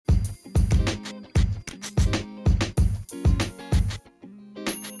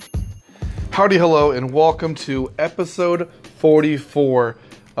Howdy, hello, and welcome to episode 44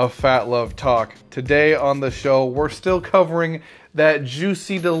 of Fat Love Talk. Today on the show, we're still covering that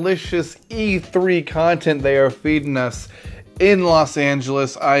juicy, delicious E3 content they are feeding us in Los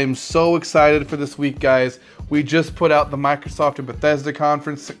Angeles. I am so excited for this week, guys. We just put out the Microsoft and Bethesda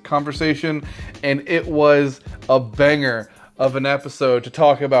conversation, and it was a banger of an episode to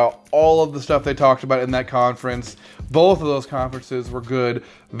talk about all of the stuff they talked about in that conference. Both of those conferences were good,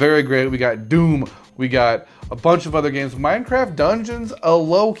 very great. We got Doom, we got a bunch of other games. Minecraft Dungeons, a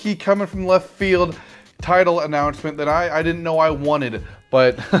low-key coming from left field title announcement that I didn't know I wanted,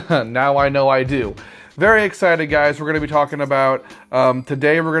 but now I know I do. Very excited, guys. We're going to be talking about,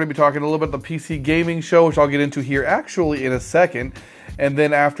 today we're going to be talking a little bit about the PC gaming show, which I'll get into here actually in a second. And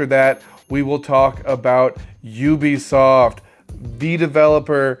then after that, we will talk about Ubisoft, the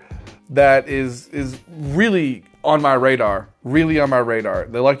developer that is really on my radar. Really on my radar.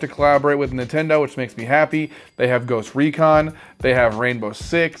 They like to collaborate with Nintendo, which makes me happy. They have Ghost Recon. They have Rainbow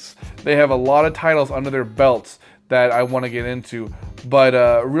Six. They have a lot of titles under their belts that I want to get into. But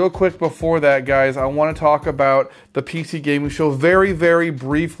real quick before that, guys, I want to talk about the PC Gaming Show very, very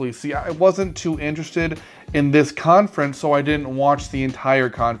briefly. See, I wasn't too interested in this conference, so I didn't watch the entire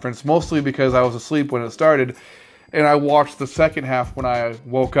conference, mostly because I was asleep when it started, and I watched the second half when I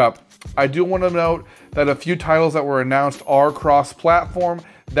woke up. I do want to note that a few titles that were announced are cross-platform,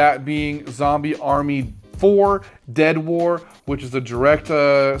 that being Zombie Army 4, Dead War, which is a direct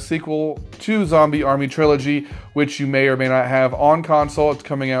sequel to Zombie Army Trilogy, which you may or may not have on console. It's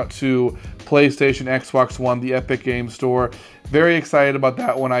coming out to PlayStation, Xbox One, the Epic Games Store. Very excited about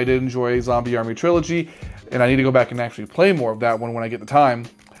that one. I did enjoy Zombie Army Trilogy, and I need to go back and actually play more of that one when I get the time.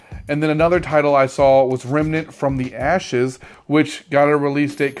 And then another title I saw was Remnant from the Ashes, which got a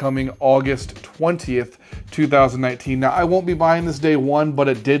release date coming August 20th, 2019. Now, I won't be buying this day one, but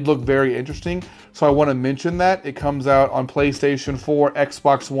it did look very interesting, so I want to mention that. It comes out on PlayStation 4,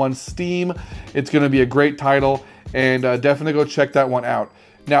 Xbox One, Steam. It's going to be a great title, and definitely go check that one out.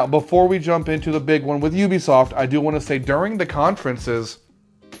 Now, before we jump into the big one with Ubisoft, I do want to say during the conferences,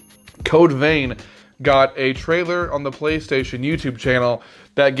 Code Vein got a trailer on the PlayStation YouTube channel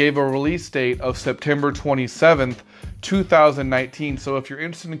that gave a release date of September 27th, 2019. So if you're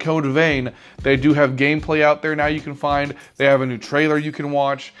interested in Code Vein, they do have gameplay out there now you can find. They have a new trailer you can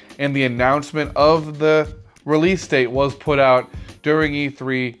watch, and the announcement of the release date was put out during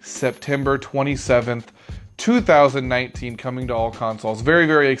E3, September 27th, 2019, coming to all consoles. Very,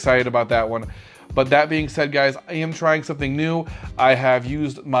 very excited about that one. But that being said, guys, I am trying something new. I have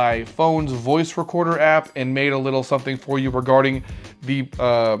used my phone's voice recorder app and made a little something for you regarding the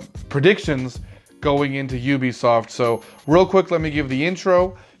predictions going into Ubisoft. So real quick, let me give the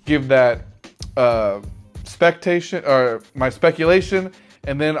intro, give that my speculation,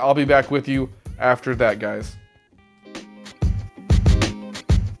 and then I'll be back with you after that, guys.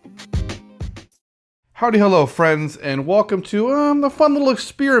 Howdy, hello, friends, and welcome to a fun little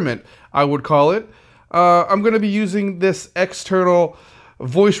experiment, I would call it. I'm going to be using this external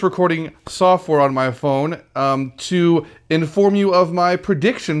voice recording software on my phone to inform you of my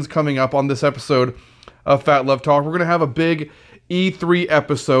predictions coming up on this episode of Fat Love Talk. We're going to have a big E3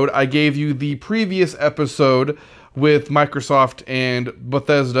 episode. I gave you the previous episode with Microsoft and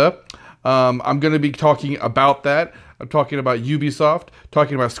Bethesda. I'm going to be talking about that. I'm talking about Ubisoft,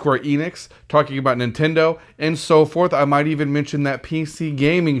 talking about Square Enix, talking about Nintendo, and so forth. I might even mention that PC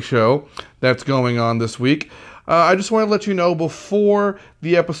gaming show that's going on this week. I just want to let you know before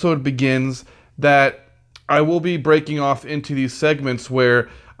the episode begins that I will be breaking off into these segments where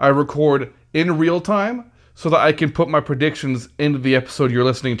I record in real time so that I can put my predictions into the episode you're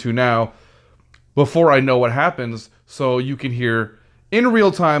listening to now before I know what happens, so you can hear in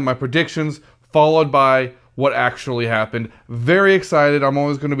real time my predictions followed by what actually happened. Very excited. I'm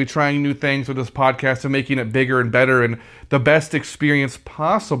always going to be trying new things with this podcast and making it bigger and better and the best experience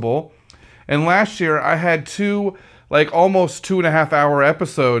possible. And last year I had two, almost 2.5 hour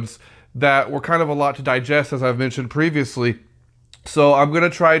episodes that were kind of a lot to digest, as I've mentioned previously. So I'm going to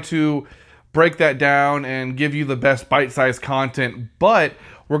try to break that down and give you the best bite-sized content, but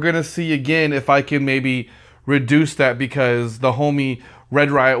we're going to see again if I can maybe reduce that, because the homie Red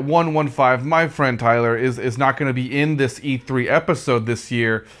Riot 115, my friend Tyler, is not going to be in this E3 episode this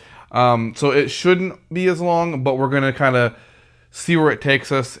year. So it shouldn't be as long, but we're going to kind of see where it takes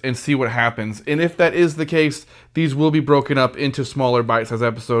us and see what happens. And if that is the case, these will be broken up into smaller bite-sized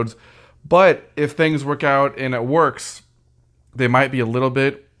episodes. But if things work out and it works, they might be a little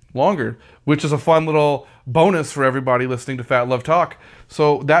bit longer, which is a fun little bonus for everybody listening to Fat Love Talk.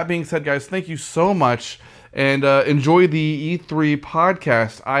 So that being said, guys, thank you so much. and enjoy the E3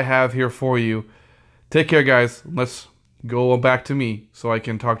 podcast I have here for you. Take care, guys. Let's go back to me so I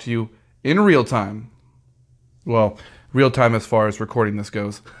can talk to you in real time. Well, real time as far as recording this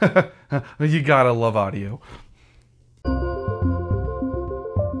goes. You gotta love audio.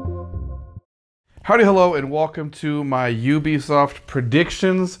 Howdy, hello, and welcome to my Ubisoft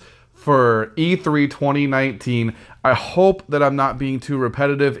predictions for E3 2019. I hope that I'm not being too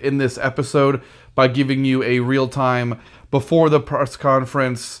repetitive in this episode by giving you a real-time, before the press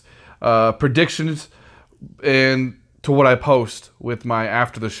conference predictions and to what I post with my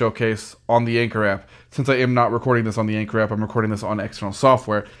after the showcase on the Anchor app. Since I am not recording this on the Anchor app, I'm recording this on external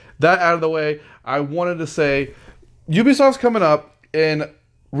software. That out of the way, I wanted to say Ubisoft's coming up in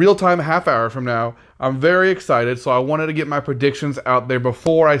real-time half hour from now. I'm very excited, so I wanted to get my predictions out there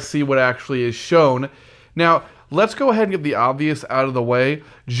before I see what actually is shown. Now, let's go ahead and get the obvious out of the way.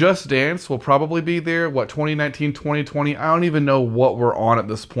 Just Dance will probably be there, 2019, 2020? I don't even know what we're on at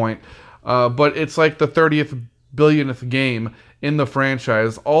this point. But it's like the 30th billionth game in the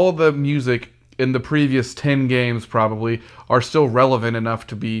franchise. All the music in the previous 10 games probably are still relevant enough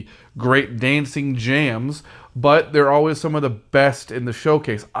to be great dancing jams, but they're always some of the best in the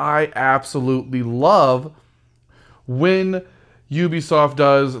showcase. I absolutely love when Ubisoft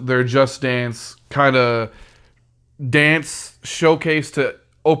does their Just Dance kind of dance showcase to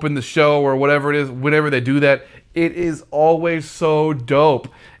open the show or whatever it is. Whenever they do that, it is always so dope,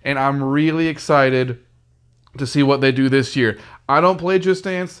 and I'm really excited to see what they do this year. I don't play Just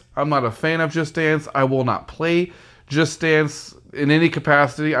Dance. I'm not a fan of Just Dance. I will not play Just Dance in any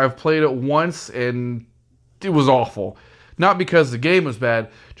capacity. I've played it once and it was awful. Not because the game was bad,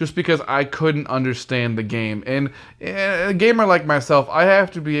 just because I couldn't understand the game. And a gamer like myself, I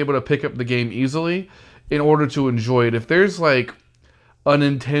have to be able to pick up the game easily in order to enjoy it. If there's like an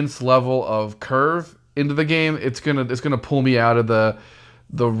intense level of curve into the game, it's gonna pull me out of the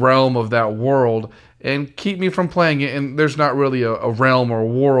realm of that world and keep me from playing it. And there's not really a realm or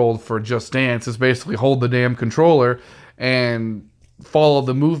world for Just Dance. It's basically hold the damn controller and follow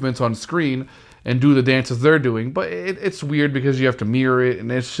the movements on screen and do the dances they're doing. But it's weird because you have to mirror it,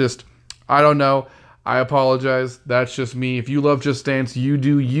 and it's just, I don't know. I apologize. That's just me. If you love Just Dance, you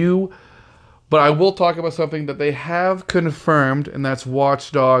do you. But I will talk about something that they have confirmed, and that's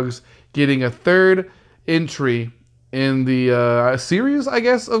Watch Dogs getting a third entry in the series, I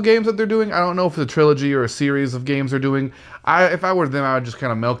guess, of games that they're doing. I don't know if it's a trilogy or a series of games they're doing. If I were them, I would just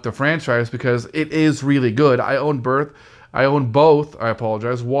kind of milk the franchise because it is really good. I own both,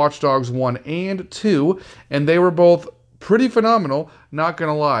 Watch Dogs 1 and 2, and they were both pretty phenomenal, not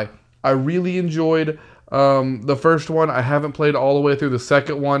gonna lie. I really enjoyed the first one. I haven't played all the way through the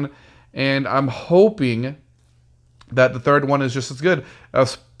second one, and I'm hoping that the third one is just as good.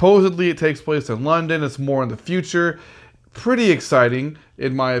 Supposedly it takes place in London. It's more in the future. Pretty exciting,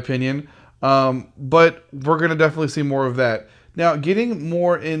 in my opinion. But we're going to definitely see more of that. Now, getting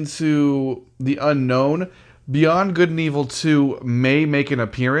more into the unknown, Beyond Good and Evil 2 may make an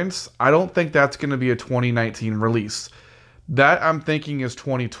appearance. I don't think that's going to be a 2019 release. That, I'm thinking, is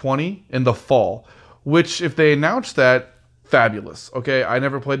 2020 in the fall. Which, if they announce that, fabulous. Okay, I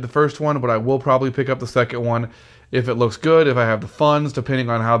never played the first one, but I will probably pick up the second one if it looks good, if I have the funds, depending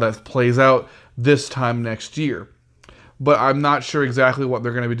on how that plays out this time next year. But I'm not sure exactly what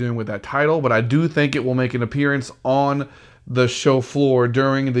they're going to be doing with that title, but I do think it will make an appearance on the show floor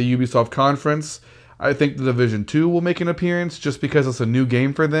during the Ubisoft conference. I think The Division 2 will make an appearance just because it's a new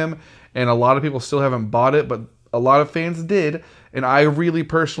game for them, and a lot of people still haven't bought it, but a lot of fans did, and I really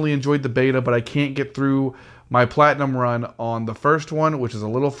personally enjoyed the beta, but I can't get through my platinum run on the first one, which is a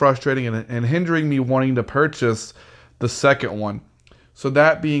little frustrating and hindering me wanting to purchase the second one. So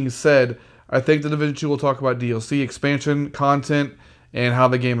that being said, I think The Division 2 will talk about DLC, expansion, content, and how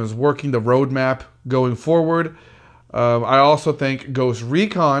the game is working, the roadmap going forward. I also think Ghost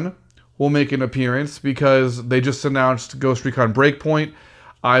Recon will make an appearance because they just announced Ghost Recon Breakpoint.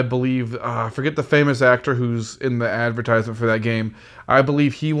 I believe, I forget the famous actor who's in the advertisement for that game. I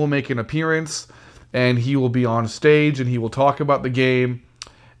believe he will make an appearance, and he will be on stage, and he will talk about the game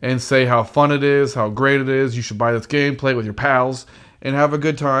and say how fun it is, how great it is. You should buy this game, play it with your pals, and have a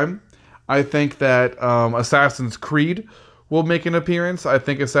good time. I think that Assassin's Creed will make an appearance. I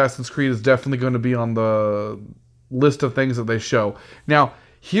think Assassin's Creed is definitely going to be on the list of things that they show. Now,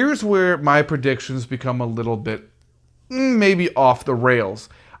 here's where my predictions become a little bit maybe off the rails.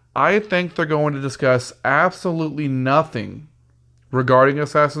 I think they're going to discuss absolutely nothing regarding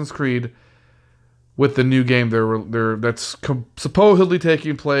Assassin's Creed with the new game that's supposedly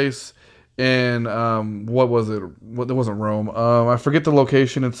taking place in what was it? It wasn't Rome. I forget the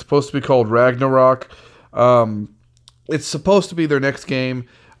location. It's supposed to be called Ragnarok. It's supposed to be their next game.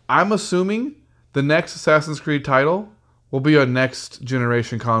 I'm assuming the next Assassin's Creed title will be on next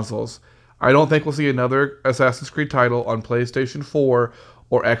generation consoles. I don't think we'll see another Assassin's Creed title on PlayStation 4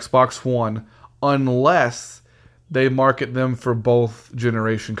 or Xbox One unless they market them for both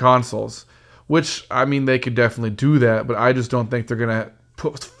generation consoles. Which, I mean, they could definitely do that, but I just don't think they're going to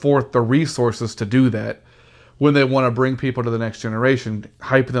put forth the resources to do that when they want to bring people to the next generation,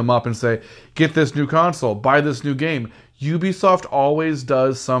 hype them up and say, get this new console, buy this new game. Ubisoft always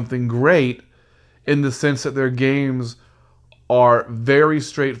does something great in the sense that their games are very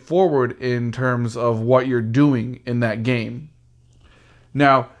straightforward in terms of what you're doing in that game.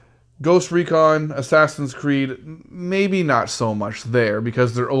 Now, Ghost Recon, Assassin's Creed, maybe not so much there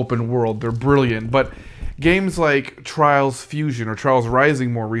because they're open world, they're brilliant, but games like Trials Fusion or Trials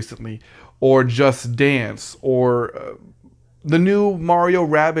Rising more recently, or Just Dance, or the new Mario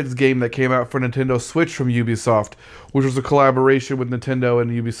Rabbids game that came out for Nintendo Switch from Ubisoft, which was a collaboration with Nintendo and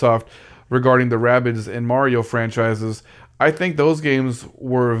Ubisoft regarding the Rabbids and Mario franchises. I think those games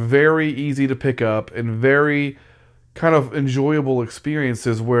were very easy to pick up and very kind of enjoyable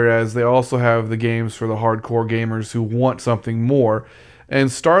experiences, whereas they also have the games for the hardcore gamers who want something more. And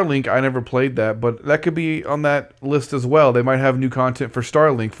Starlink, I never played that, but that could be on that list as well. They might have new content for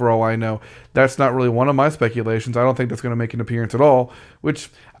Starlink for all I know. That's not really one of my speculations. I don't think that's going to make an appearance at all, which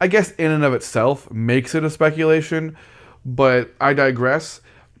I guess in and of itself makes it a speculation, but I digress.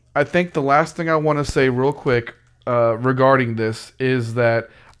 I think the last thing I want to say real quick regarding this is that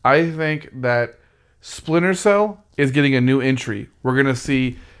I think that Splinter Cell is getting a new entry. We're going to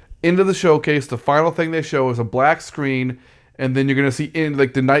see into the showcase, the final thing they show is a black screen, and then you're going to see in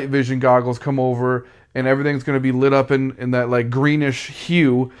like the night vision goggles come over, and everything's going to be lit up in that like greenish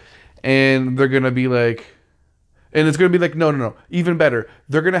hue, and they're going to be like, and it's going to be like, no, even better.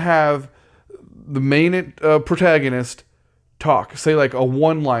 They're going to have the main protagonist talk, say like a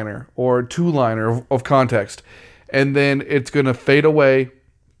one-liner or two-liner of context, and then it's going to fade away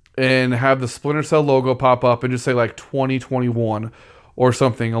and have the Splinter Cell logo pop up and just say like 2021 or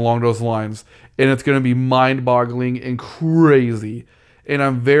something along those lines. And it's going to be mind-boggling and crazy. And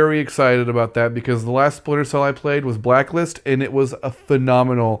I'm very excited about that because the last Splinter Cell I played was Blacklist, and it was a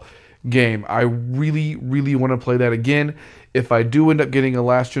phenomenal game. I really, really want to play that again. If I do end up getting a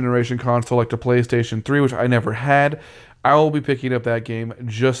last generation console like the PlayStation 3, which I never had, I will be picking up that game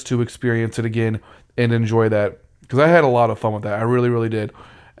just to experience it again and enjoy that. Because I had a lot of fun with that. I really, really did.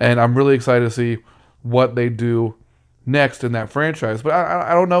 And I'm really excited to see what they do next in that franchise. But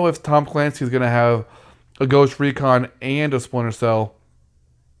I don't know if Tom Clancy is going to have a Ghost Recon and a Splinter Cell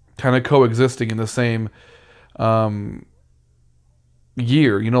kind of coexisting in the same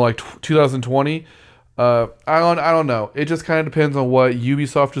year. You know, like 2020. I don't know. It just kind of depends on what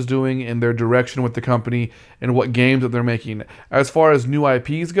Ubisoft is doing and their direction with the company and what games that they're making. As far as new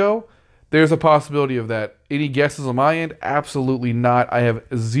IPs go, there's a possibility of that. Any guesses on my end? Absolutely not. I have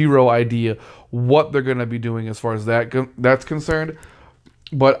zero idea what they're going to be doing as far as that's concerned.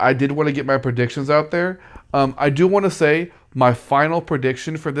 But I did want to get my predictions out there. I do want to say my final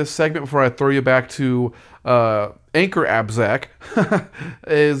prediction for this segment before I throw you back to Anchor App Zach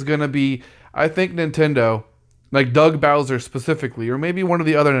is going to be, I think Nintendo, like Doug Bowser specifically, or maybe one of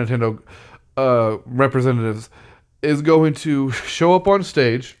the other Nintendo representatives, is going to show up on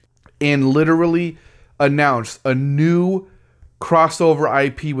stage and literally announce a new crossover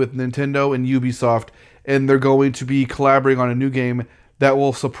IP with Nintendo and Ubisoft, and they're going to be collaborating on a new game that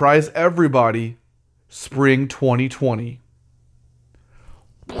will surprise everybody spring 2020.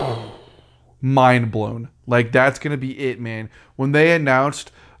 Mind blown. Like, that's going to be it, man. When they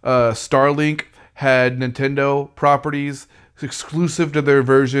announced Starlink had Nintendo properties exclusive to their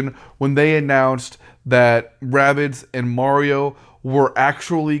version, when they announced that Rabbids and Mario were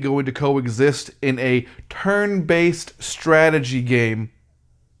actually going to coexist in a turn-based strategy game.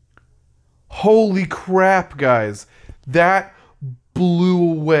 Holy crap, guys. That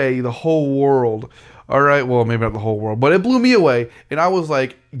blew away the whole world. All right, well, maybe not the whole world, but it blew me away. And I was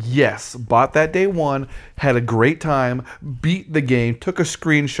like, yes, bought that day one, had a great time, beat the game, took a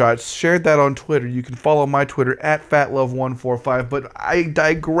screenshot, shared that on Twitter. You can follow my Twitter at FatLove145, but I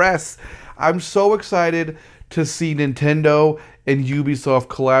digress. I'm so excited to see Nintendo and Ubisoft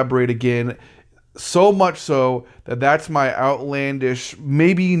collaborate again. So much so that that's my outlandish,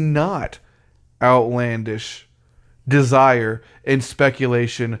 maybe not outlandish, desire and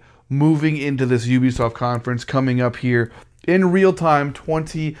speculation moving into this Ubisoft conference coming up here in real time,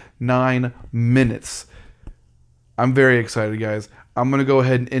 29 minutes. I'm very excited, guys. I'm going to go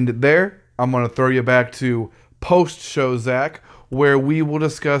ahead and end it there. I'm going to throw you back to post-show Zach, where we will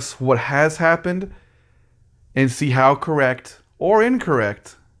discuss what has happened and see how correct or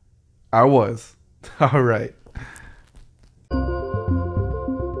incorrect I was. All right.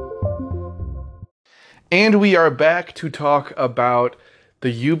 And we are back to talk about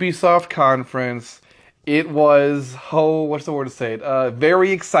the Ubisoft conference. It was, what's the word to say it?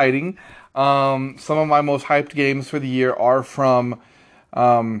 Very exciting. Some of my most hyped games for the year are from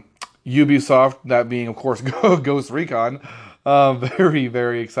Ubisoft, that being, of course, Ghost Recon. Very,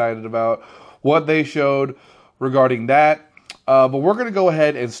 very excited about what they showed regarding that. But we're going to go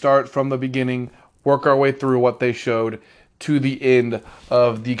ahead and start from the beginning, work our way through what they showed to the end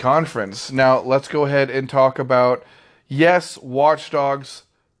of the conference. Now, let's go ahead and talk about, yes, Watch Dogs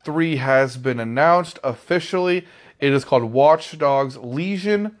 3 has been announced officially. It is called Watch Dogs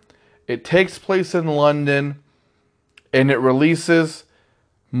Legion. It takes place in London, and it releases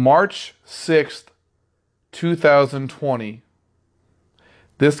March 6th, 2020.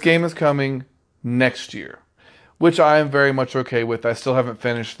 This game is coming next year, which I am very much okay with. I still haven't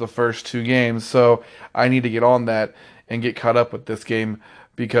finished the first 2 games, so I need to get on that and get caught up with this game,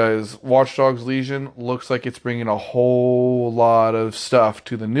 because Watch Dogs Legion looks like it's bringing a whole lot of stuff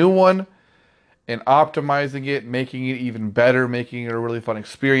to the new one and optimizing it, making it even better, making it a really fun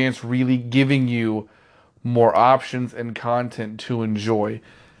experience, really giving you more options and content to enjoy.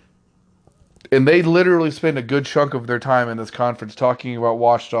 And they literally spend a good chunk of their time in this conference talking about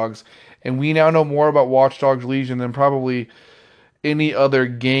Watch Dogs, and we now know more about Watch Dogs Legion than probably any other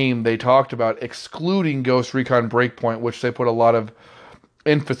game they talked about, excluding Ghost Recon Breakpoint, which they put a lot of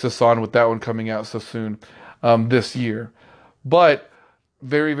emphasis on with that one coming out so soon this year. But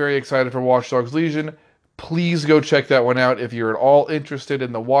very, very excited for Watch Dogs Legion. Please go check that one out if you're at all interested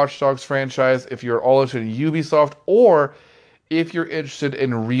in the Watch Dogs franchise, if you're at all interested in Ubisoft, or if you're interested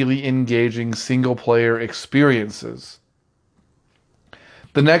in really engaging single-player experiences.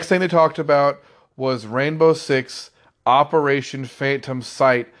 The next thing they talked about was Rainbow Six Operation Phantom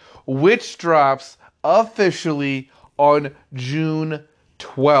Sight, which drops officially on June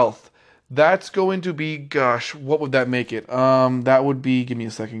 12th. That's going to be, gosh, what would that make it? That would be, give me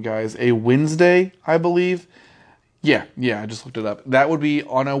a second, guys, a Wednesday, I believe. Yeah, I just looked it up. That would be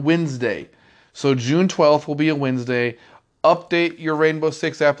on a Wednesday. So June 12th will be a Wednesday. Update your Rainbow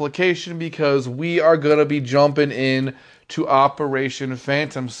Six application, because we are going to be jumping in to Operation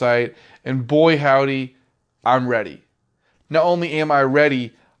Phantom Sight, and boy howdy, I'm ready. Not only am I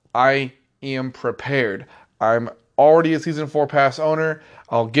ready, I am prepared. I'm already a Season 4 Pass owner.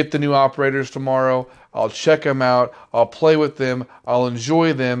 I'll get the new operators tomorrow. I'll check them out. I'll play with them. I'll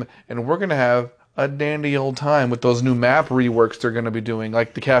enjoy them. And we're going to have a dandy old time with those new map reworks they're going to be doing,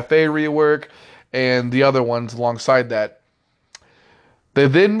 like the cafe rework and the other ones alongside that. They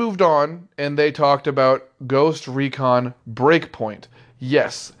then moved on and they talked about Ghost Recon Breakpoint.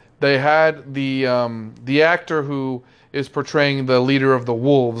 Yes, they had the actor who is portraying the leader of the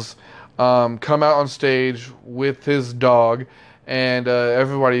Wolves come out on stage with his dog, and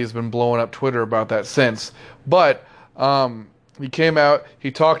everybody's been blowing up Twitter about that since. But he came out, he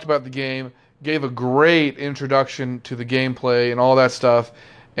talked about the game, gave a great introduction to the gameplay and all that stuff,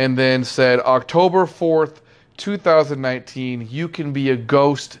 and then said October 4th, 2019, you can be a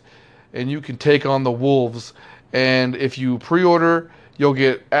ghost and you can take on the wolves. And if you pre-order, you'll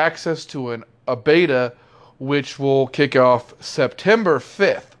get access to a beta, which will kick off September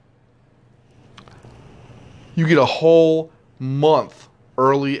 5th. You get a whole month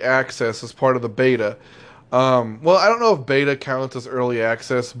early access as part of the beta. Well, I don't know if beta counts as early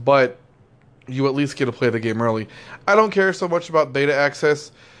access, but you at least get to play the game early. I don't care so much about beta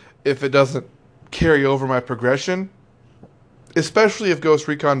access if it doesn't carry over my progression, especially if Ghost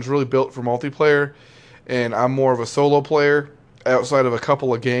Recon is really built for multiplayer and I'm more of a solo player outside of a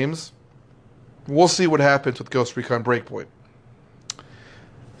couple of games. We'll see what happens with Ghost Recon Breakpoint.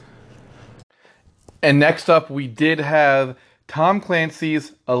 And next up, we did have Tom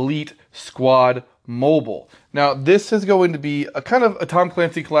Clancy's Elite Squad Mobile. Now, this is going to be a kind of a Tom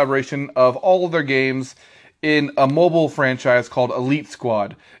Clancy collaboration of all of their games in a mobile franchise called Elite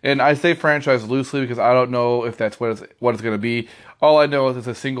Squad. And I say franchise loosely because I don't know if that's what it's going to be. All I know is it's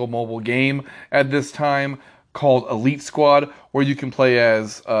a single mobile game at this time called Elite Squad, where you can play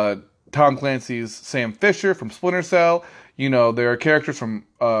as Tom Clancy's Sam Fisher from Splinter Cell. You know, there are characters from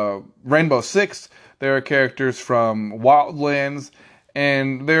Rainbow Six. There are characters from Wildlands.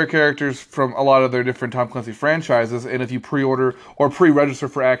 And there are characters from a lot of their different Tom Clancy franchises. And if you pre-order or pre-register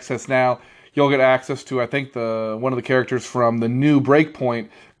for access now, you'll get access to, I think, one of the characters from the new Breakpoint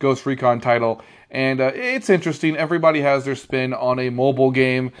Ghost Recon title. And it's interesting. Everybody has their spin on a mobile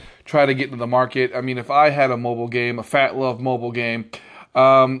game, try to get into the market. I mean, if I had a mobile game, a Fat Love mobile game,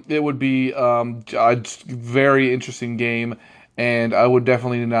 It would be a very interesting game, and I would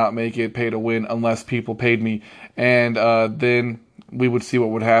definitely not make it pay to win unless people paid me, and then we would see what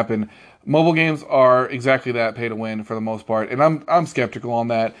would happen. Mobile games are exactly that, pay to win for the most part, and I'm skeptical on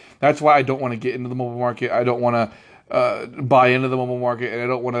that. That's why I don't want to get into the mobile market. I don't want to buy into the mobile market, and I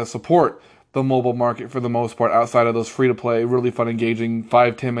don't want to support the mobile market for the most part outside of those free-to-play, really fun, engaging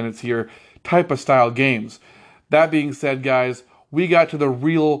 5-10 minutes here type of style games. That being said, guys, we got to the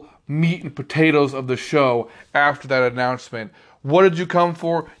real meat and potatoes of the show after that announcement. What did you come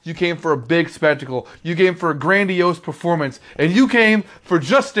for? You came for a big spectacle. You came for a grandiose performance. And you came for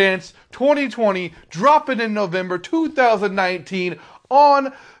Just Dance 2020, dropping in November 2019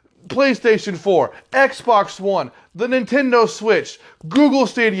 on PlayStation 4, Xbox One, the Nintendo Switch, Google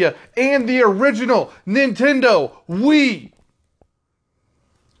Stadia, and the original Nintendo Wii.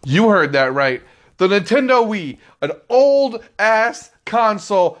 You heard that right. The Nintendo Wii, an old-ass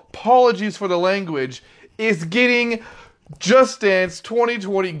console, apologies for the language, is getting Just Dance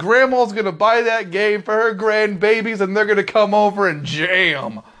 2020. Grandma's going to buy that game for her grandbabies, and they're going to come over and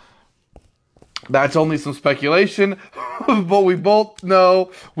jam. That's only some speculation, but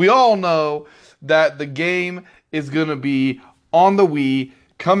we all know that the game is going to be on the Wii,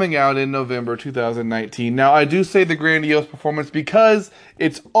 coming out in November 2019. Now, I do say the grandiose performance because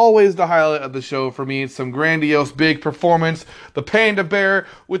it's always the highlight of the show for me. It's some grandiose big performance. The panda bear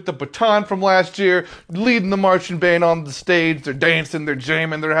with the baton from last year leading the marching band on the stage. They're dancing, they're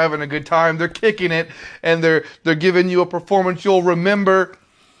jamming, they're having a good time, they're kicking it, and they're giving you a performance you'll remember.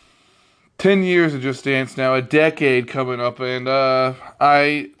 10 years of Just Dance now, a decade coming up, and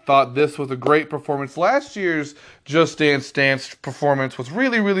I thought this was a great performance. Last year's Just Dance performance was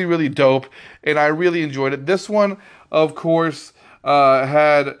really, really, really dope, and I really enjoyed it. This one, of course,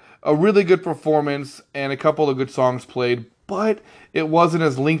 had a really good performance and a couple of good songs played, but it wasn't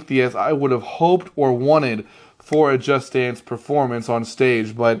as lengthy as I would have hoped or wanted for a Just Dance performance on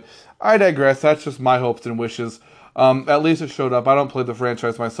stage, but I digress. That's just my hopes and wishes. At least it showed up. I don't play the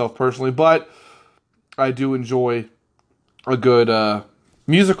franchise myself personally, but I do enjoy a good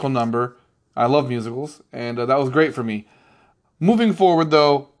musical number. I love musicals, and that was great for me. Moving forward,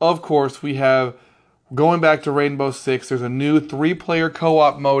 though, of course, we have, going back to Rainbow Six, there's a new 3-player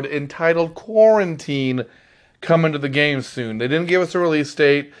co-op mode entitled Quarantine coming to the game soon. They didn't give us a release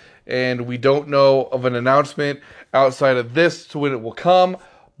date, and we don't know of an announcement outside of this to when it will come,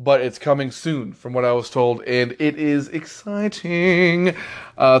 but it's coming soon, from what I was told, and it is exciting.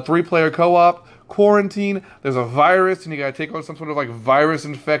 3-player co-op, Quarantine. There's a virus, and you gotta take on some sort of like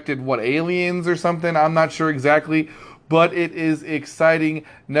virus-infected, aliens or something? I'm not sure exactly, but it is exciting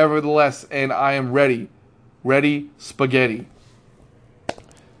nevertheless, and I am ready. Ready, spaghetti.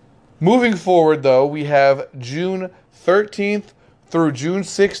 Moving forward, though, we have June 13th through June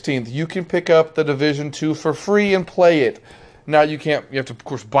 16th. You can pick up The Division 2 for free and play it. Now, you have to, of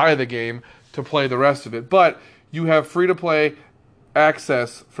course, buy the game to play the rest of it. But you have free-to-play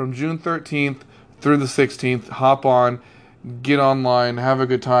access from June 13th through the 16th. Hop on, get online, have a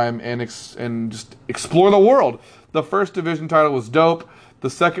good time, and just explore the world. The first Division title was dope. The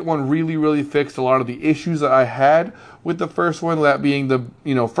second one really, really fixed a lot of the issues that I had with the first one. That being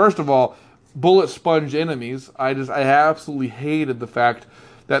first of all, bullet sponge enemies. I absolutely hated the fact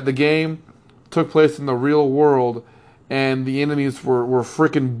that the game took place in the real world, and the enemies were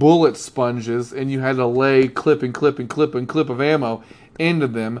freaking bullet sponges, and you had to lay clip of ammo into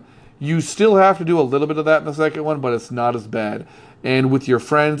them. You still have to do a little bit of that in the second one, but it's not as bad. And with your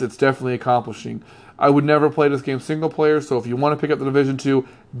friends, it's definitely accomplishing. I would never play this game single player, so if you want to pick up the Division 2,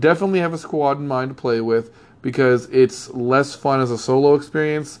 definitely have a squad in mind to play with, because it's less fun as a solo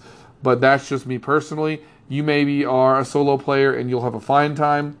experience, but that's just me personally. You maybe are a solo player, and you'll have a fine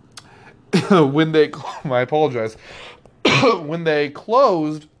time. I apologize. When they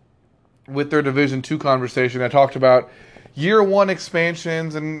closed with their Division 2 conversation, I talked about Year 1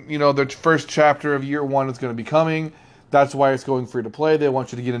 expansions, and the first chapter of Year 1 is going to be coming. That's why it's going free to play. They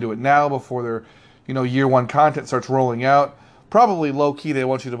want you to get into it now before their Year 1 content starts rolling out. Probably low-key they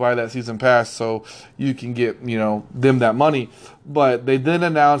want you to buy that season pass so you can get them that money. But they then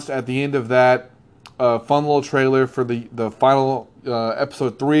announced at the end of that fun little trailer for the final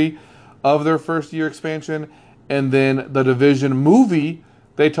episode 3 of their first year expansion. And then the Division movie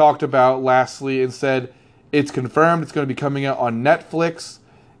they talked about lastly and said it's confirmed it's going to be coming out on Netflix.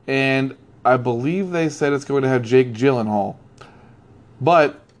 And I believe they said it's going to have Jake Gyllenhaal.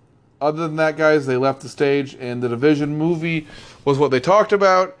 But other than that, guys, they left the stage, and the Division movie was what they talked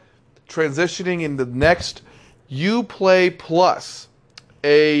about. Transitioning in the next Uplay Plus.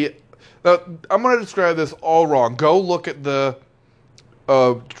 Now, I'm going to describe this all wrong. Go look at the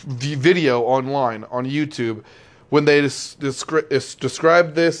video online on YouTube when they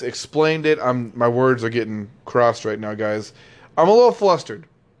described this, explained it. My words are getting crossed right now, guys. I'm a little flustered.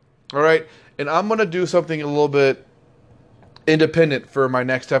 All right, and I'm gonna do something a little bit independent for my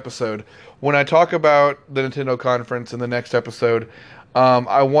next episode. When I talk about the Nintendo conference in the next episode,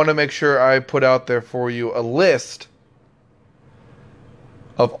 I want to make sure I put out there for you a list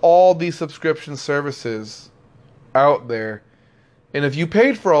of all these subscription services out there, and if you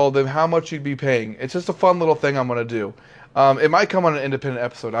paid for all of them, how much you'd be paying. It's just a fun little thing I'm going to do. It might come on an independent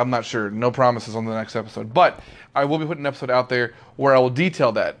episode. I'm not sure. No promises on the next episode. But I will be putting an episode out there where I will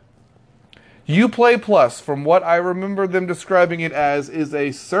detail that. Uplay Plus, from what I remember them describing it as, is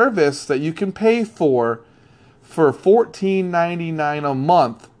a service that you can pay for $14.99 a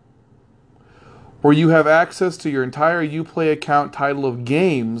month, where you have access to your entire Uplay account title of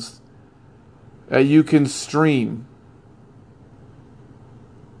games that you can stream.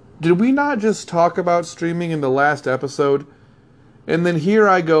 Did we not just talk about streaming in the last episode? And then here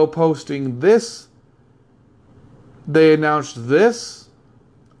I go posting this. They announced this.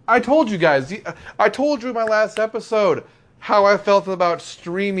 I told you guys, I told you in my last episode how I felt about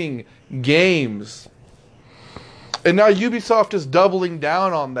streaming games. And now Ubisoft is doubling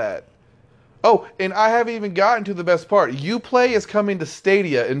down on that. Oh, and I haven't even gotten to the best part. Uplay is coming to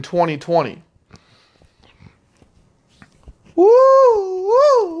Stadia in 2020. Woo,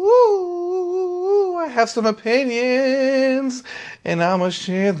 woo, woo, I have some opinions, and I'm going to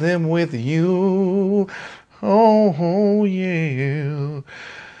share them with you. Oh, yeah.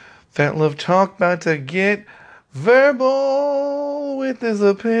 Fat Love Talk about to get verbal with his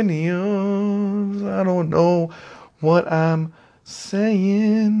opinions. I don't know what I'm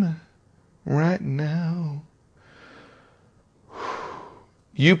saying right now.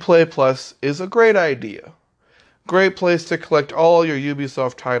 Uplay Plus is a great idea. Great place to collect all your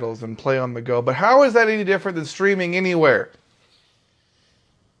Ubisoft titles and play on the go. But how is that any different than streaming anywhere?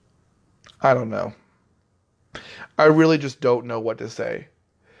 I don't know. I really just don't know what to say.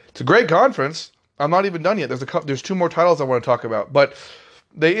 It's a great conference. I'm not even done yet. There's 2 more titles I want to talk about. But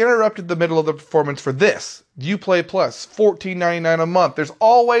they interrupted the middle of the performance for this. Uplay Plus, $14.99 a month. There's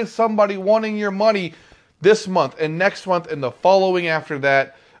always somebody wanting your money this month and next month and the following after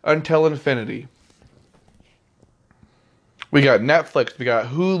that until infinity. We got Netflix, we got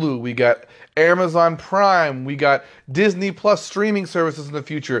Hulu, we got Amazon Prime, we got Disney Plus streaming services in the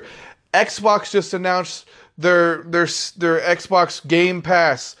future. Xbox just announced their Xbox Game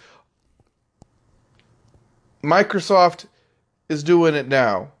Pass. Microsoft is doing it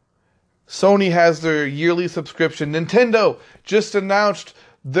now. Sony has their yearly subscription. Nintendo just announced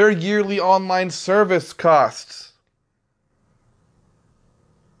their yearly online service costs.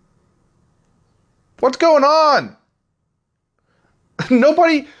 What's going on?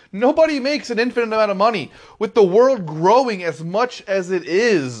 Nobody makes an infinite amount of money. With the world growing as much as it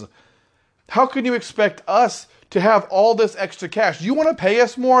is, how can you expect us to have all this extra cash? Do you want to pay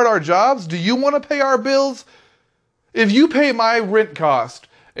us more at our jobs? Do you want to pay our bills? If you pay my rent cost,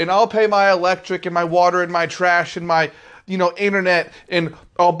 and I'll pay my electric and my water and my trash and my, internet, and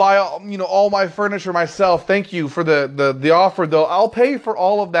I'll buy, all my furniture myself. Thank you for the offer, though. I'll pay for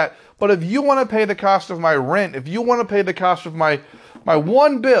all of that. But if you want to pay the cost of my rent, if you want to pay the cost of my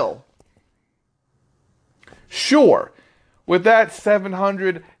one bill, sure. With that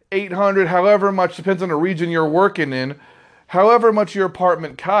 $700, $800, however much, depends on the region you're working in, however much your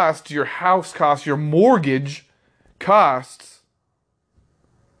apartment costs, your house costs, your mortgage costs,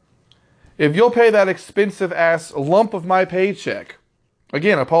 if you'll pay that expensive ass lump of my paycheck,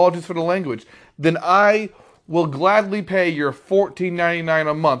 again, apologies for the language, then I will gladly pay your $14.99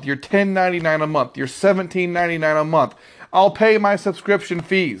 a month, your $10.99 a month, your $17.99 a month. I'll pay my subscription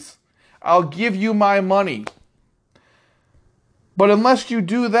fees. I'll give you my money. But unless you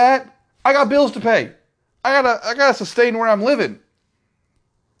do that, I got bills to pay. I gotta sustain where I'm living.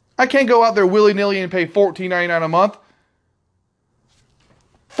 I can't go out there willy-nilly and pay $14.99 a month.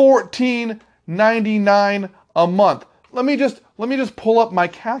 $14.99 a month. Let me just pull up my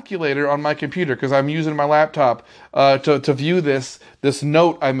calculator on my computer because I'm using my laptop to view this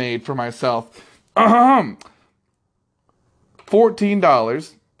note I made for myself. $14,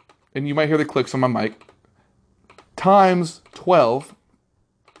 and you might hear the clicks on my mic, times 12.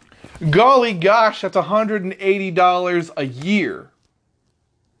 Golly gosh, that's $180 a year.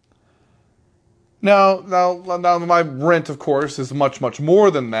 Now my rent, of course, is much, much more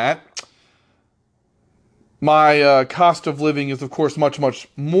than that. My cost of living is, of course, much, much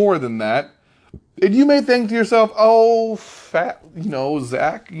more than that. And you may think to yourself, oh, fat,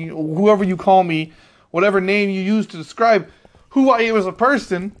 Zach, whoever you call me, whatever name you use to describe, who I am as a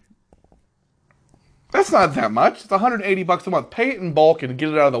person, that's not that much. It's $180 a month. Pay it in bulk and get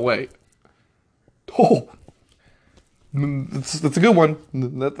it out of the way. Oh, that's a good one.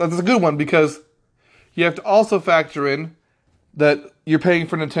 That's a good one because you have to also factor in that you're paying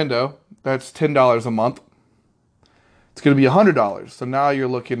for Nintendo. That's $10 a month. It's going to be $100. So now you're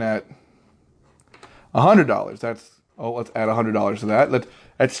looking at $100. Let's add $100 to that.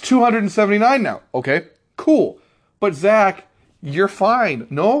 That's $279 now. Okay, cool. But Zach, you're fine.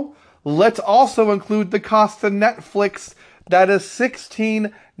 No? Let's also include the cost of Netflix. That is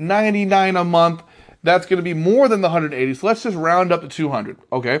 $16.99 a month. That's going to be more than the $180. So let's just round up to $200.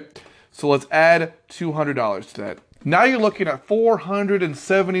 Okay? So let's add $200 to that. Now you're looking at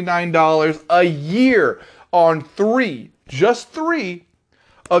 $479 a year on just three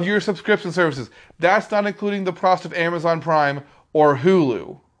of your subscription services. That's not including the cost of Amazon Prime or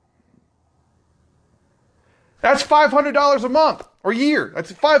Hulu. That's $500 a month or year.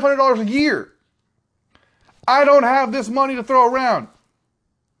 That's $500 a year. I don't have this money to throw around.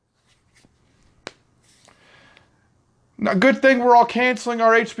 Now, good thing we're all canceling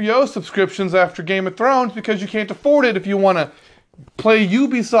our HBO subscriptions after Game of Thrones because you can't afford it if you want to play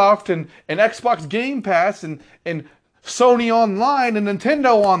Ubisoft and Xbox Game Pass and Sony Online and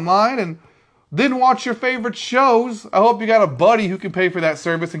Nintendo Online and then watch your favorite shows. I hope you got a buddy who can pay for that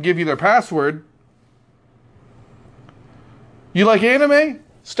service and give you their password. You like anime?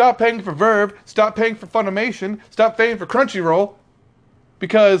 Stop paying for Verve. Stop paying for Funimation. Stop paying for Crunchyroll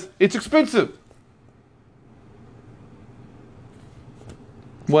because it's expensive.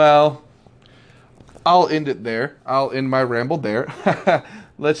 Well, I'll end it there. I'll end my ramble there.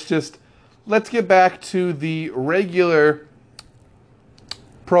 Let's get back to the regular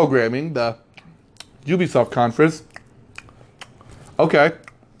programming, the Ubisoft conference. Okay.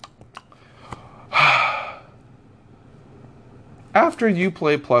 After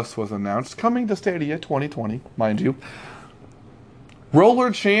Uplay Plus was announced, coming to Stadia 2020, mind you,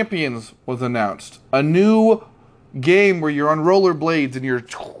 Roller Champions was announced. A new game where you're on rollerblades and you're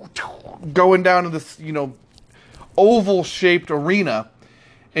going down to this, oval-shaped arena,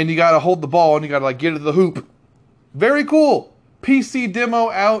 and you gotta hold the ball and you gotta get to the hoop. Very cool. PC demo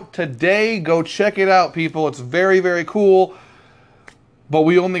out today. Go check it out, people. It's very, very cool. But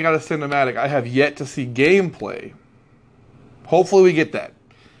we only got a cinematic. I have yet to see gameplay. Hopefully we get that.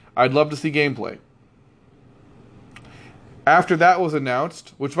 I'd love to see gameplay. After that was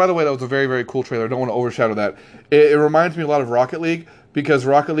announced, which, by the way, that was a very, very cool trailer. I don't want to overshadow that. It reminds me a lot of Rocket League, because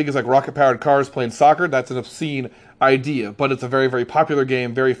Rocket League is like rocket-powered cars playing soccer. That's an obscene idea, but it's a very, very popular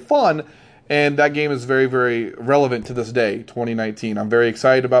game, very fun, and that game is very, very relevant to this day, 2019. I'm very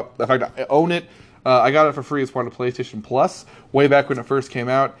excited about the fact I own it. I got it for free as part of PlayStation Plus way back when it first came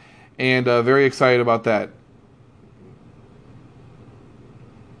out, and very excited about that.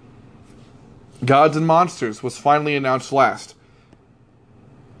 Gods and Monsters was finally announced last.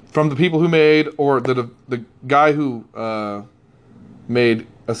 From the people who made, or the guy who made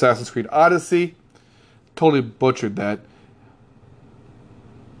Assassin's Creed Odyssey. Totally butchered that.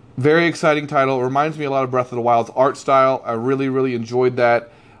 Very exciting title. It reminds me a lot of Breath of the Wild's art style. I really, really enjoyed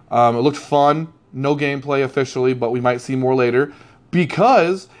that. It looked fun. No gameplay officially, but we might see more later.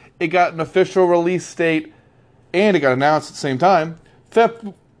 Because it got an official release date and it got announced at the same time.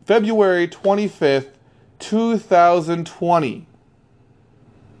 February 25th, 2020.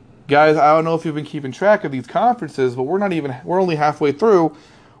 Guys, I don't know if you've been keeping track of these conferences, but we're only halfway through.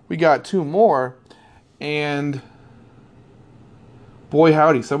 We got 2 more, and boy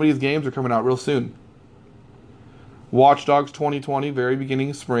howdy, some of these games are coming out real soon. Watch Dogs 2020, very beginning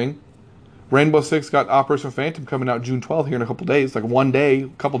of spring. Rainbow Six got Operation Phantom coming out June 12th here in a couple days, like one day,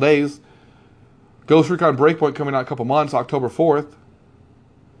 couple days. Ghost Recon Breakpoint coming out a couple months, October 4th.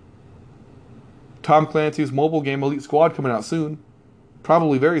 Tom Clancy's mobile game Elite Squad coming out soon.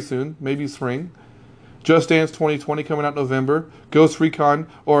 Probably very soon, maybe spring. Just Dance 2020 coming out November. Ghost Recon,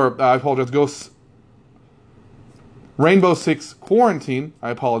 Rainbow Six Quarantine,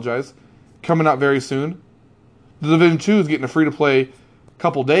 coming out very soon. The Division 2 is getting a free-to-play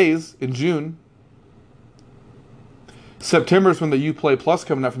couple days in June. September is when the Uplay Plus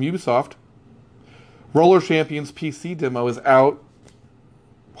coming out from Ubisoft. Roller Champions PC demo is out.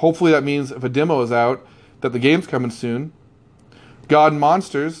 Hopefully that means if a demo is out, that the game's coming soon. God and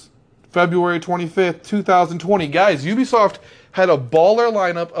Monsters, February 25th, 2020. Guys, Ubisoft had a baller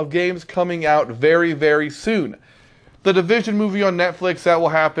lineup of games coming out very, very soon. The Division movie on Netflix, that will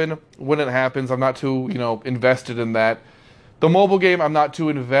happen when it happens. I'm not too, invested in that. The mobile game, I'm not too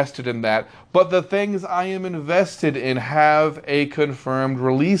invested in that. But the things I am invested in have a confirmed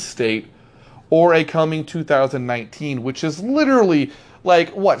release date or a coming 2019, which is literally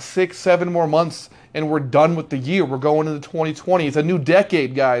like, what, 6, 7 more months and we're done with the year. We're going into 2020. It's a new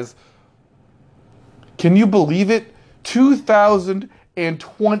decade, guys. Can you believe it?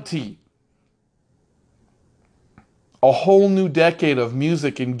 2020. A whole new decade of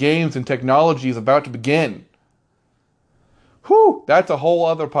music and games and technology is about to begin. Whew, that's a whole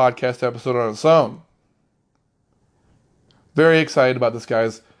other podcast episode on its own. Very excited about this,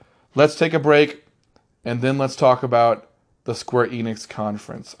 guys. Let's take a break, and then let's talk about the Square Enix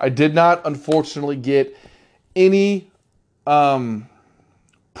conference. I did not, unfortunately, get any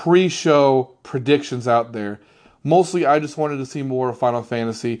pre-show predictions out there. Mostly, I just wanted to see more of Final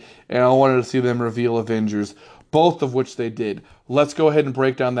Fantasy, and I wanted to see them reveal Avengers, both of which they did. Let's go ahead and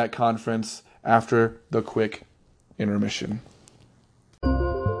break down that conference after the quick intermission.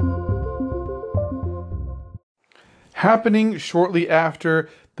 Happening shortly after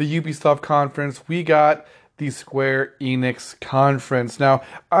the Ubisoft conference, we got the Square Enix conference. Now,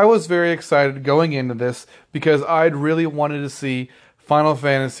 I was very excited going into this because I'd really wanted to see Final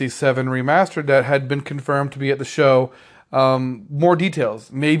Fantasy VII Remastered that had been confirmed to be at the show. More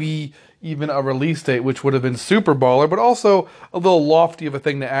details, maybe even a release date, which would have been super baller, but also a little lofty of a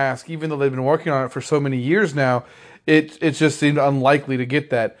thing to ask. Even though they've been working on it for so many years now, it just seemed unlikely to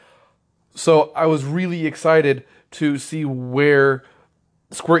get that. So I was really excited to see where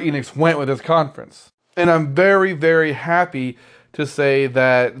Square Enix went with this conference. And I'm very, very happy to say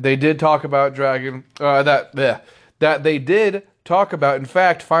that they did talk about that they did talk about, in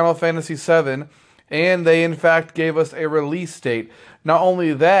fact, Final Fantasy VII, and they, in fact, gave us a release date. Not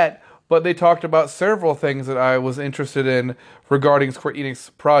only that, but they talked about several things that I was interested in regarding Square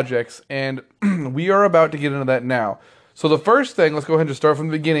Enix projects, and we are about to get into that now. So the first thing, let's go ahead and just start from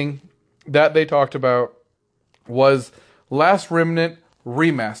the beginning, that they talked about was Last Remnant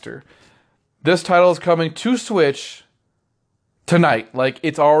Remaster. This title is coming to Switch tonight. Like,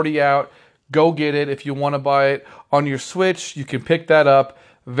 it's already out. Go get it. If you want to buy it on your Switch, you can pick that up.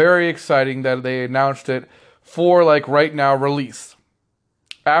 Very exciting that they announced it for, like, right now release.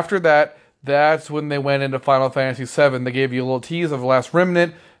 After that, that's when they went into Final Fantasy VII. They gave you a little tease of Last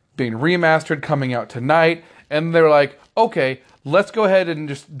Remnant being remastered, coming out tonight. And they're like, okay, let's go ahead and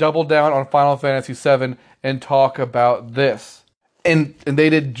just double down on Final Fantasy VII and talk about this. And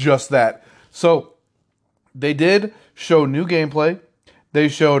they did just that. So, they did show new gameplay. They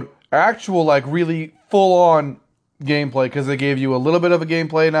showed actual, like, really full-on gameplay, because they gave you a little bit of a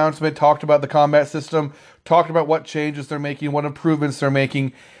gameplay announcement, talked about the combat system, talked about what changes they're making, what improvements they're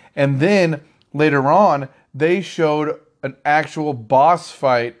making, and then, later on, they showed an actual boss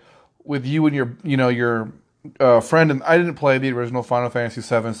fight with you and your friend. And I didn't play the original Final Fantasy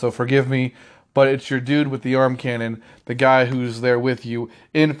VII, so forgive me, but it's your dude with the arm cannon, the guy who's there with you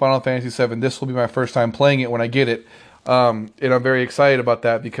in Final Fantasy VII. This will be my first time playing it when I get it. And I'm very excited about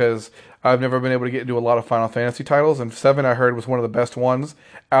that because I've never been able to get into a lot of Final Fantasy titles, and 7 I heard was one of the best ones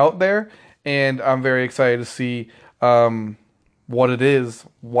out there, and I'm very excited to see what it is,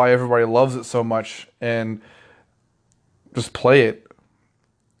 why everybody loves it so much, and just play it.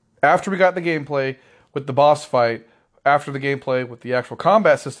 After we got the gameplay with the boss fight, after the gameplay with the actual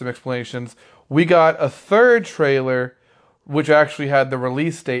combat system explanations, we got a third trailer which actually had the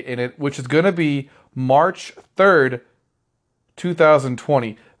release date in it, which is going to be March 3rd,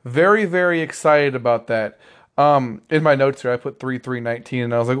 2020. Very, very excited about that. In my notes here, I put 3/3/19,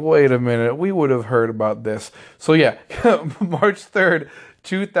 and I was like, wait a minute, we would have heard about this. So yeah, March 3rd,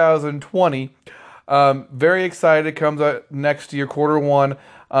 2020. Very excited. It comes out next year, Q1.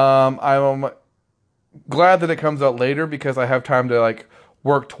 I'm glad that it comes out later because I have time to, like,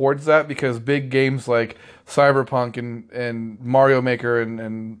 work towards that, because big games like Cyberpunk and Mario Maker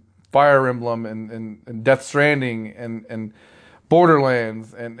and Fire Emblem and Death Stranding and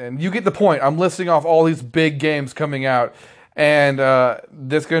Borderlands, and you get the point. I'm listing off all these big games coming out, and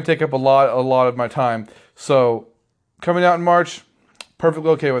that's going to take up a lot of my time. So, coming out in March, perfectly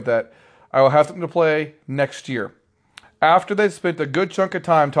okay with that. I will have something to play next year. After they spent a good chunk of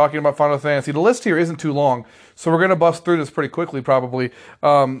time talking about Final Fantasy, the list here isn't too long, so we're going to bust through this pretty quickly, probably.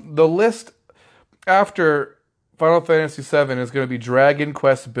 The list after Final Fantasy VII is going to be Dragon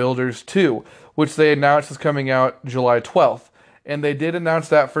Quest Builders 2, which they announced is coming out July 12th. And they did announce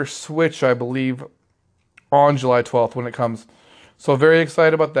that for Switch, I believe, on July 12th when it comes. So very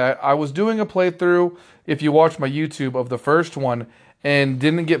excited about that. I was doing a playthrough, if you watch my YouTube, of the first one, and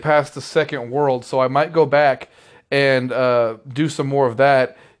didn't get past the second world, so I might go back and do some more of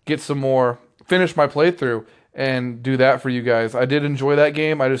that, finish my playthrough, and do that for you guys. I did enjoy that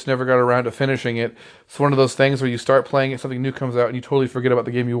game, I just never got around to finishing it. It's one of those things where you start playing it, something new comes out, and you totally forget about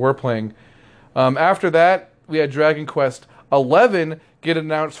the game you were playing. After that, we had Dragon Quest 11 get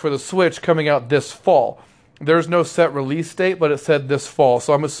announced for the Switch coming out this fall. There's no set release date, but it said this fall.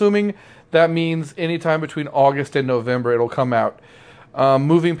 So I'm assuming that means anytime between August and November it'll come out.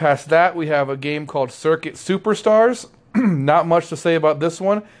 Moving past that, we have a game called Circuit Superstars. Not much to say about this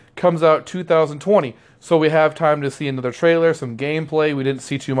one. Comes out 2020. So we have time to see another trailer, some gameplay. We didn't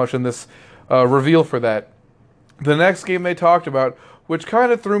see too much in this reveal for that. The next game they talked about, which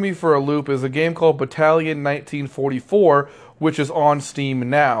kind of threw me for a loop, is a game called Battalion 1944, which is on Steam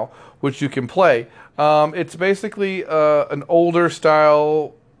now, which you can play. It's basically an older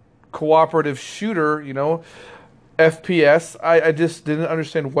style cooperative shooter, you know, FPS. I just didn't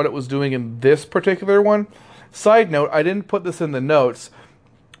understand what it was doing in this particular one. Side note, I didn't put this in the notes,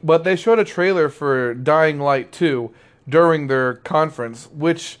 but they showed a trailer for Dying Light 2 during their conference,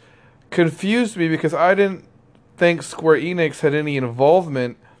 which confused me because I didn't think Square Enix had any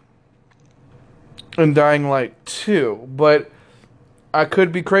involvement in Dying Light 2, but I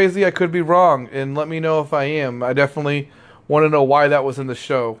could be crazy, I could be wrong, and let me know if I am. I definitely want to know why that was in the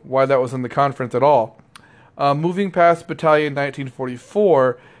show, why that was in the conference at all. Moving past Battalion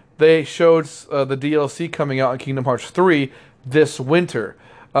 1944, they showed the DLC coming out in Kingdom Hearts 3 this winter.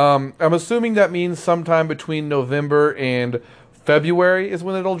 I'm assuming that means sometime between November and February is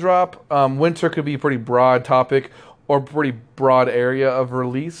when it'll drop. Winter could be a pretty broad topic or pretty broad area of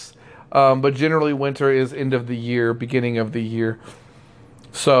release. But generally winter is end of the year, beginning of the year.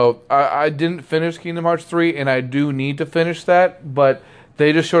 So I didn't finish Kingdom Hearts 3, and I do need to finish that, but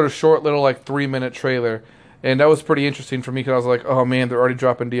they just showed a short little 3-minute trailer, and that was pretty interesting for me because I was like, oh man, they're already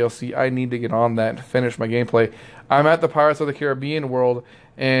dropping DLC. I need to get on that and finish my gameplay. I'm at the Pirates of the Caribbean world,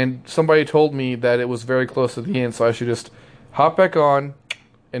 and somebody told me that it was very close to the end, so I should just hop back on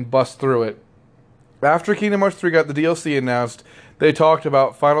and bust through it. After Kingdom Hearts 3 got the DLC announced, they talked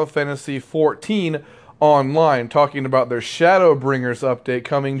about Final Fantasy XIV Online, talking about their Shadowbringers update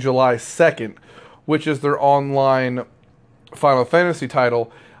coming July 2nd, which is their online Final Fantasy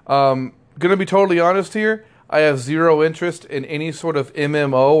title. Gonna be totally honest here, I have zero interest in any sort of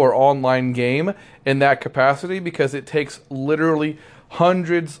MMO or online game in that capacity because it takes literally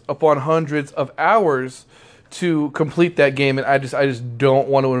hundreds upon hundreds of hours to complete that game, and I just don't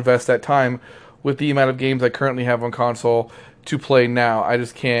want to invest that time with the amount of games I currently have on console to play now. I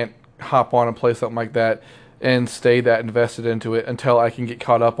just can't hop on and play something like that and stay that invested into it until I can get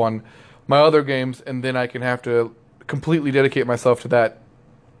caught up on my other games, and then I can have to completely dedicate myself to that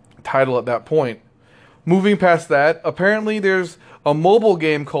title at that point. Moving past that, apparently there's a mobile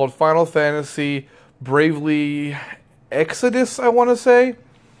game called Final Fantasy Bravely Exodus, I want to say.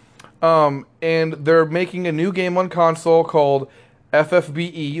 And they're making a new game on console called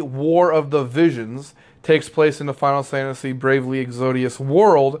FFBE War of the Visions. Takes place in the Final Fantasy Bravely Exodus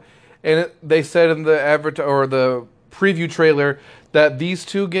world, and they said in the the preview trailer that these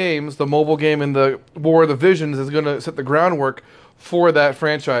two games, the mobile game and the War of the Visions, is going to set the groundwork for that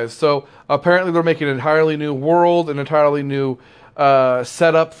franchise. So apparently they're making an entirely new world, an entirely new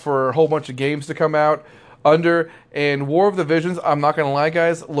setup for a whole bunch of games to come out under. And War of the Visions, I'm not going to lie,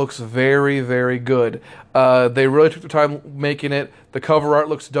 guys, looks very, very good. They really took the time making it. The cover art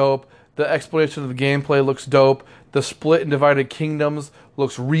looks dope. The explanation of the gameplay looks dope. The split and divided kingdoms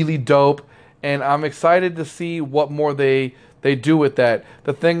looks really dope. And I'm excited to see what more they do with that.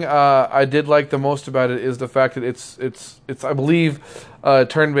 The thing I did like the most about it is the fact that it's I believe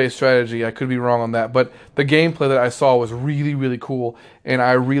turn-based strategy. I could be wrong on that, but the gameplay that I saw was really, really cool, and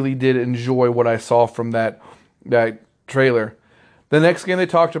I really did enjoy what I saw from that trailer. The next game they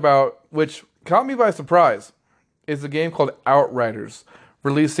talked about, which caught me by surprise, is a game called Outriders,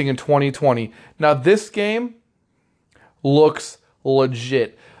 releasing in 2020. Now this game looks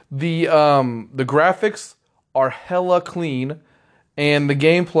legit. The graphics are hella clean, and the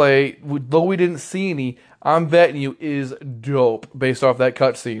gameplay, though we didn't see any, I'm betting you is dope based off that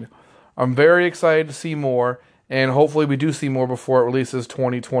cutscene. I'm very excited to see more, and hopefully we do see more before it releases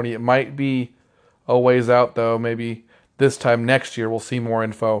 2020. It might be a ways out though. Maybe this time next year we'll see more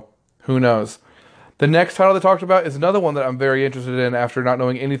info. Who knows? The next title they talked about is another one that I'm very interested in after not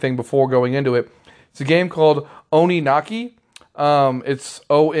knowing anything before going into it. It's a game called Oninaki. It's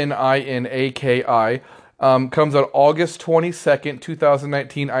Oninaki. Comes out August 22nd,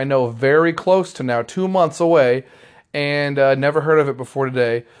 2019. I know, very close to now, 2 months away, and never heard of it before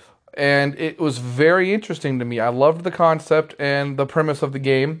today. And it was very interesting to me. I loved the concept and the premise of the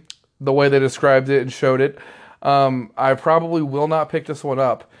game, the way they described it and showed it. I probably will not pick this one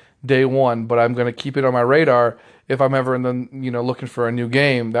up day one, but I'm going to keep it on my radar if I'm ever in the looking for a new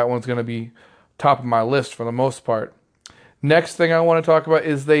game. That one's going to be top of my list for the most part. Next thing I want to talk about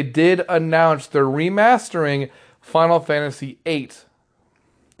is they did announce they're remastering Final Fantasy VIII,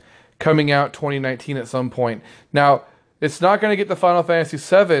 coming out 2019 at some point. Now, it's not going to get the Final Fantasy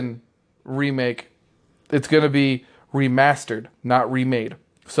VII remake. It's going to be remastered, not remade.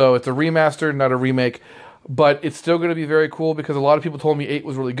 So it's a remaster, not a remake. But it's still going to be very cool because a lot of people told me 8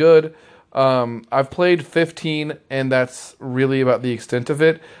 was really good. I've played 15, and that's really about the extent of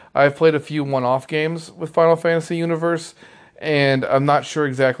it. I've played a few one-off games with Final Fantasy Universe, and I'm not sure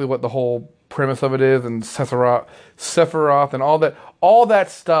exactly what the whole premise of it is, and Sephiroth and all that. All that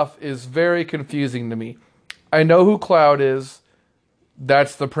stuff is very confusing to me. I know who Cloud is.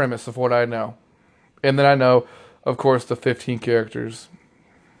 That's the premise of what I know. And then I know, of course, the 15 characters.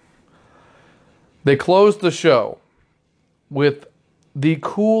 They closed the show with the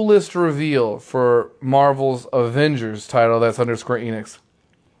coolest reveal for Marvel's Avengers title that's under Square Enix.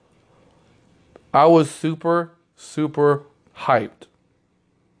 I was super, super hyped.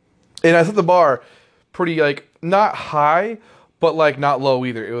 And I set the bar pretty, like, not high, but, like, not low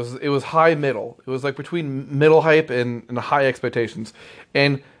either. It was high middle. It was, like, between middle hype and high expectations.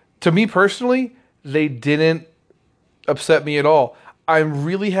 And to me personally, they didn't upset me at all. I'm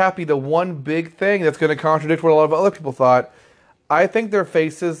really happy. The one big thing that's going to contradict what a lot of other people thought, I think their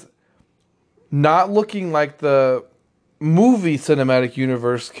faces not looking like the movie cinematic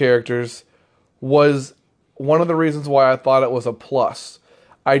universe characters was one of the reasons why I thought it was a plus.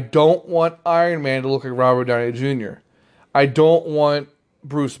 I don't want Iron Man to look like Robert Downey Jr. I don't want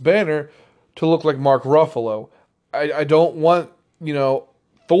Bruce Banner to look like Mark Ruffalo. I don't want,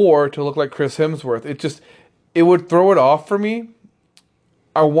 Thor to look like Chris Hemsworth. It would throw it off for me.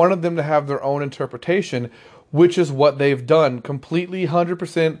 I wanted them to have their own interpretation, which is what they've done. Completely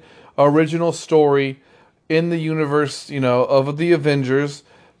 100% original story in the universe, of the Avengers.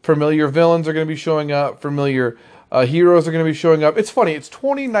 Familiar villains are going to be showing up. Familiar heroes are going to be showing up. It's funny. It's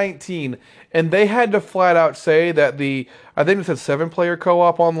 2019, and they had to flat out say that I think it said 7-player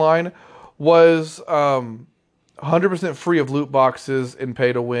co-op online was 100% free of loot boxes and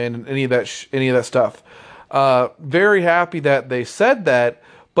pay to win and any of that stuff. Very happy that they said that,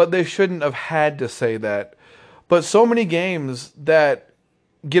 but they shouldn't have had to say that. But so many games that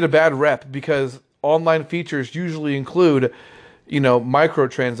get a bad rep because online features usually include,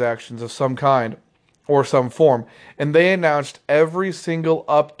 microtransactions of some kind or some form. And they announced every single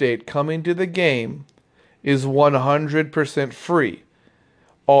update coming to the game is 100% free.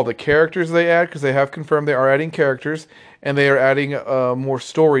 All the characters they add, because they have confirmed they are adding characters, and they are adding more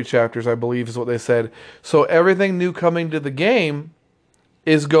story chapters, I believe is what they said. So everything new coming to the game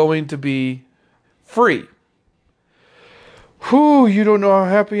is going to be free. Whew, you don't know how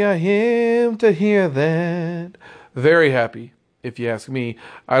happy I am to hear that. Very happy, if you ask me.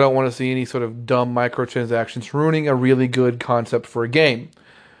 I don't want to see any sort of dumb microtransactions ruining a really good concept for a game.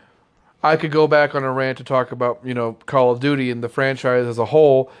 I could go back on a rant to talk about, Call of Duty and the franchise as a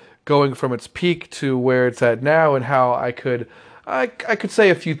whole, going from its peak to where it's at now, and how I could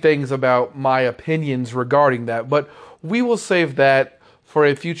say a few things about my opinions regarding that. But we will save that for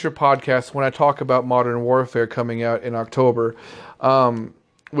a future podcast when I talk about Modern Warfare coming out in October,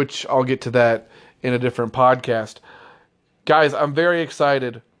 which I'll get to that in a different podcast. Guys, I'm very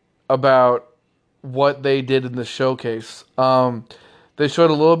excited about what they did in the showcase. They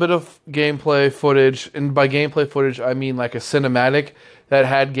showed a little bit of gameplay footage, and by gameplay footage, I mean like a cinematic that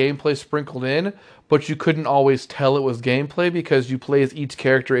had gameplay sprinkled in, but you couldn't always tell it was gameplay because you play as each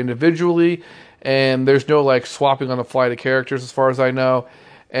character individually, and there's no like swapping on the fly to characters as far as I know.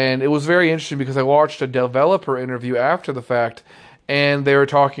 And it was very interesting because I watched a developer interview after the fact, and they were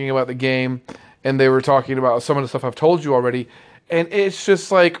talking about the game, and they were talking about some of the stuff I've told you already, and it's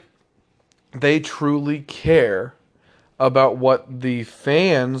just like they truly care about what the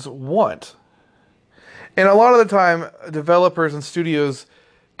fans want. And a lot of the time, developers and studios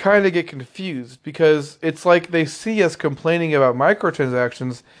kind of get confused because it's like they see us complaining about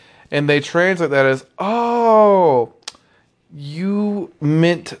microtransactions and they translate that as, oh, you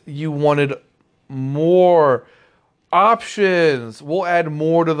meant you wanted more options. We'll add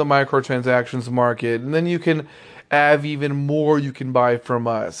more to the microtransactions market, and then you can have even more you can buy from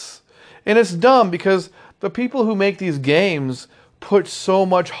us. And it's dumb because the people who make these games put so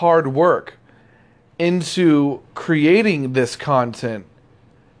much hard work into creating this content,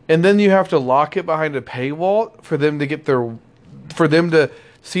 and then you have to lock it behind a paywall for them to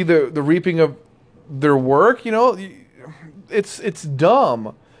see the reaping of their work. It's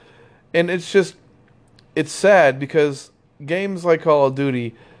dumb, and it's sad because games like Call of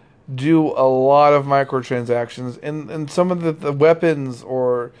Duty do a lot of microtransactions, and some of the weapons,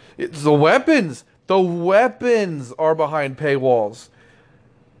 or it's the weapons. The weapons are behind paywalls.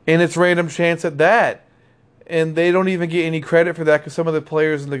 And it's random chance at that. And they don't even get any credit for that because some of the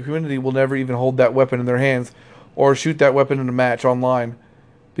players in the community will never even hold that weapon in their hands or shoot that weapon in a match online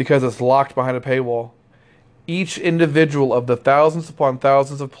because it's locked behind a paywall. Each individual of the thousands upon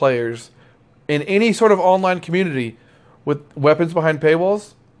thousands of players in any sort of online community with weapons behind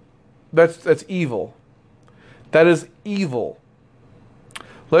paywalls, that's evil. That is evil.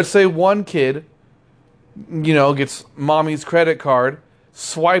 Let's say one kid, gets mommy's credit card,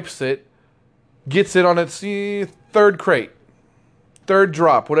 swipes it, gets it on its third crate, third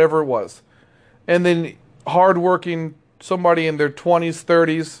drop, whatever it was. And then hardworking somebody in their 20s,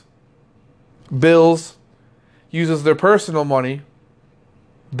 30s, bills, uses their personal money,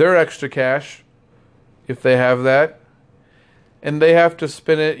 their extra cash, if they have that, and they have to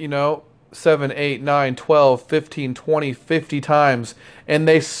spend it, 7, 8, 9, 12, 15, 20, 50 times, and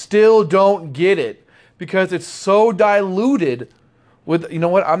they still don't get it because it's so diluted with,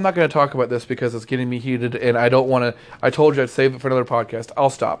 I'm not going to talk about this because it's getting me heated and I don't want to. I told you I'd save it for another podcast.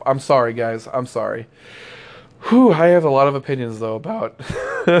 I'll stop. I'm sorry, guys. I'm sorry. Whew, I have a lot of opinions, though, about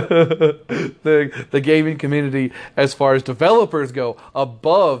the gaming community as far as developers go,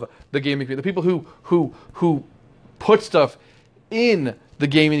 above the gaming community. The people who put stuff in the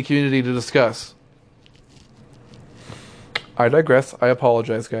gaming community to discuss. I digress. I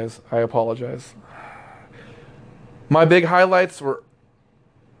apologize, guys. I apologize. My big highlights were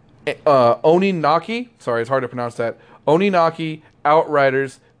Oninaki. Sorry, it's hard to pronounce that. Oninaki,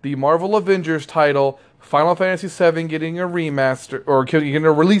 Outriders, the Marvel Avengers title, Final Fantasy VII getting a remaster, or getting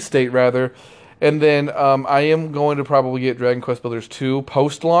a release date, rather. And then I am going to probably get Dragon Quest Builders 2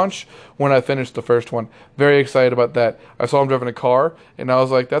 post-launch when I finish the first one. Very excited about that. I saw him driving a car, and I was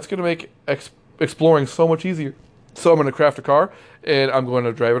like, that's going to make exploring so much easier. So I'm going to craft a car, and I'm going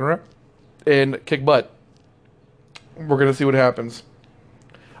to drive it around and kick butt. We're going to see what happens.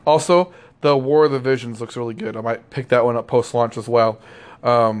 Also, the War of the Visions looks really good. I might pick that one up post-launch as well.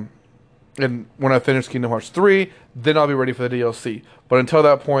 And when I finish Kingdom Hearts 3, then I'll be ready for the DLC. But until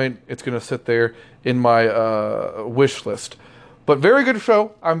that point, it's going to sit there in my wish list. But very good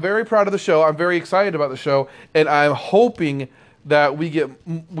show. I'm very proud of the show. I'm very excited about the show. And I'm hoping that we get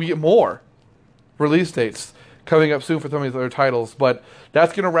more release dates coming up soon for some of these other titles. But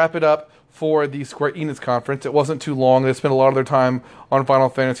that's going to wrap it up for the Square Enix conference. It wasn't too long. They spent a lot of their time on Final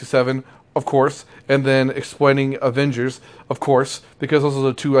Fantasy VII, of course, and then explaining Avengers, of course, because those are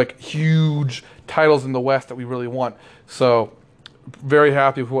the two huge titles in the West that we really want. So, very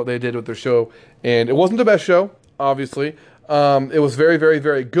happy with what they did with their show. And it wasn't the best show, obviously. It was very, very,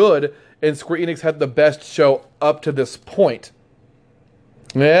 very good, and Square Enix had the best show up to this point.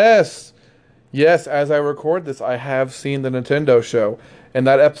 Yes, as I record this, I have seen the Nintendo show, and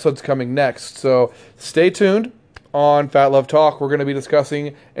that episode's coming next. So, stay tuned. On Fat Love Talk, we're going to be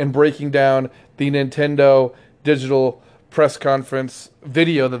discussing and breaking down the Nintendo digital press conference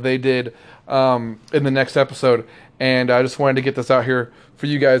video that they did in the next episode. And I just wanted to get this out here for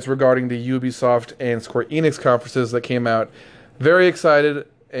you guys regarding the Ubisoft and Square Enix conferences that came out. Very excited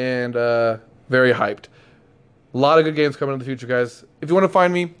and very hyped. A lot of good games coming in the future, guys. If you want to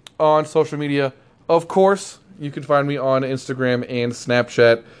find me on social media, of course, you can find me on Instagram and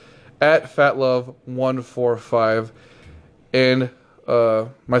Snapchat at FatLove145, and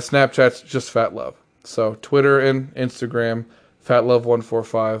my Snapchat's just FatLove. So Twitter and Instagram,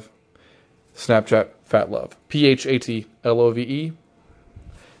 FatLove145, Snapchat, FatLove, PHATLOVE.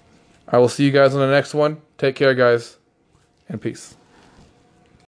 I will see you guys on the next one. Take care, guys, and peace.